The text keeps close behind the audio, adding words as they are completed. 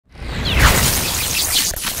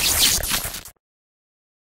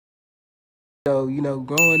Growing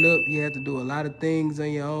up, you have to do a lot of things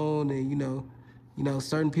on your own, and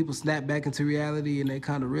certain people snap back into reality, and they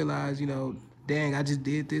kind of realize, dang, I just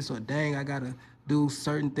did this, or dang, I gotta do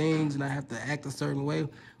certain things, and I have to act a certain way.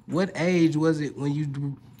 What age was it when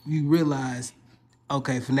you realized,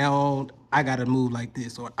 okay, from now on, I gotta move like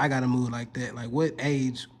this, or I gotta move like that? Like, what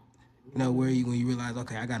age, were you when you realized,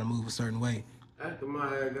 okay, I gotta move a certain way? After my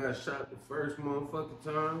ass got shot the first motherfucking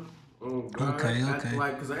time, oh God, Okay.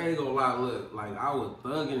 cause I ain't gonna lie, look, like I was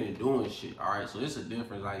thugging and doing shit, alright? So it's a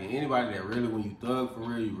difference. Like anybody that really, when you thug for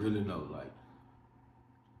real, you really know, like,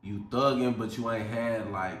 you thugging, but you ain't had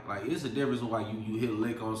like it's a difference when like you hit a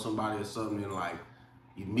lick on somebody or something and like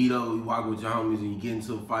you meet up, you walk with your homies and you get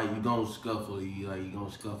into a fight, you gonna scuffle, you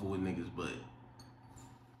gonna scuffle with niggas, but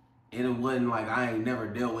it wasn't like I ain't never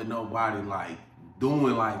dealt with nobody like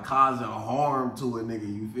doing like causing harm to a nigga,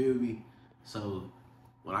 you feel me? So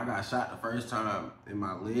when I got shot the first time in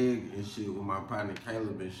my leg and shit with my partner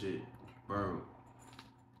Caleb and shit, bro,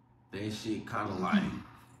 that shit kinda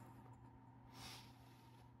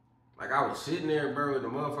like I was sitting there, bro, and the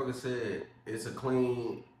motherfucker said it's a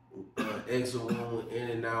clean exit wound, in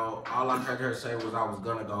and out. All I heard her say was I was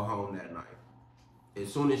gonna go home that night.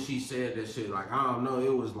 As soon as she said that shit, like, I don't know,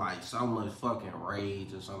 it was like so much fucking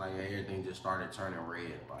rage or something like that. Everything just started turning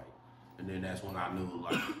red, like, and then that's when I knew,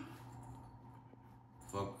 like,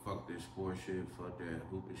 fuck this sport shit, fuck that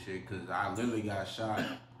hooping shit, cause I literally got shot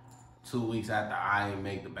 2 weeks after I didn't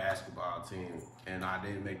make the basketball team, and I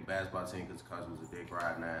didn't make the basketball team because Cuz was a dick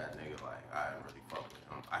riding ass nigga. Like I didn't really fuck with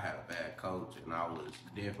him. I had a bad coach, and I was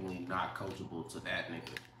definitely not coachable to that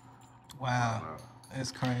nigga. Wow,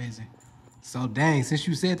 that's crazy. So dang, since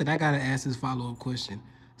you said that, I gotta ask this follow-up question.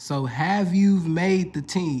 So have you made the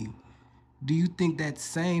team? Do you think that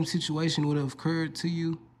same situation would have occurred to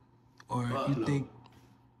you, or you think?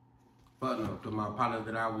 Fuck no, cause my partner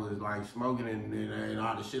that I was like smoking and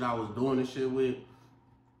all the shit I was doing and shit with,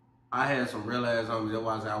 I had some real ass on me. That's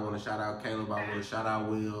why I said I want to shout out Caleb. I want to shout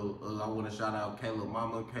out Will. I want to shout out Caleb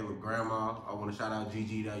mama, Caleb grandma. I want to shout out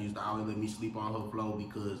Gigi that used to always let me sleep on her floor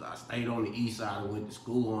because I stayed on the east side and went to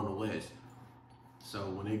school on the west.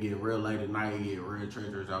 So when it get real late at night, it get real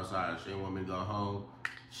treacherous outside. She didn't want me to go home.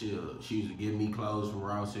 She used to give me clothes from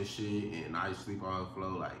Ross and shit, and I used to sleep on her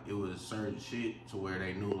floor. Like it was certain shit to where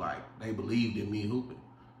they knew, like they believed in me hooping.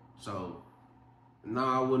 So no,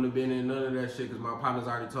 I wouldn't have been in none of that shit because my partners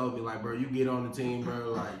already told me, like, bro, you get on the team,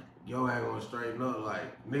 bro, like your ass gonna straighten up.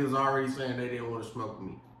 Like niggas already saying they didn't want to smoke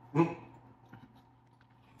with me.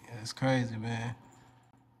 Yeah, it's crazy, man.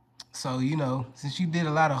 So since you did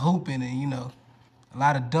a lot of hooping and a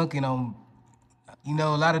lot of dunking on. A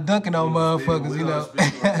lot of dunking on motherfuckers, We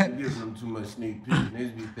giving them too much sneak peek.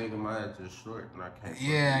 Niggas be thinking my head too short and I can't.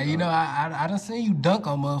 Yeah, I done seen you dunk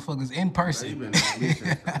on motherfuckers in person. You been on me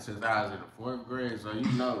since I was in the 4th grade, so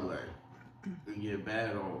like, it get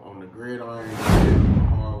bad on the gridiron, it get bad on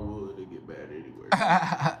hardwood, it get bad anywhere.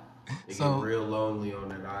 It get real lonely on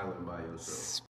that island by yourself.